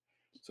Wilkes.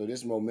 So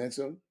this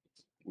momentum,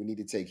 we need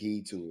to take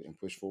heed to it and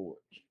push forward.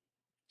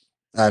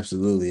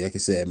 Absolutely. Like I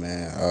said,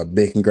 man,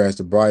 big congrats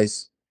to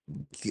Bryce.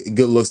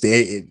 Good looks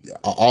to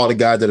all the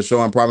guys that are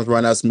showing promise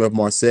right now. Smith,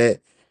 Marset,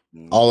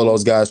 all of Hmm.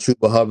 those guys,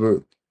 Trooper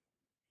Hubbard,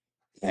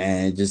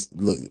 and just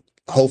look.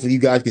 Hopefully, you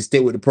guys can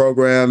stick with the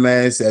program,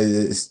 man.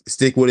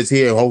 Stick with us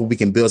here. Hopefully, we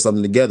can build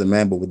something together,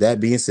 man. But with that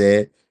being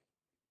said,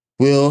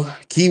 we'll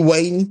keep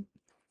waiting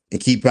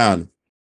and keep pounding.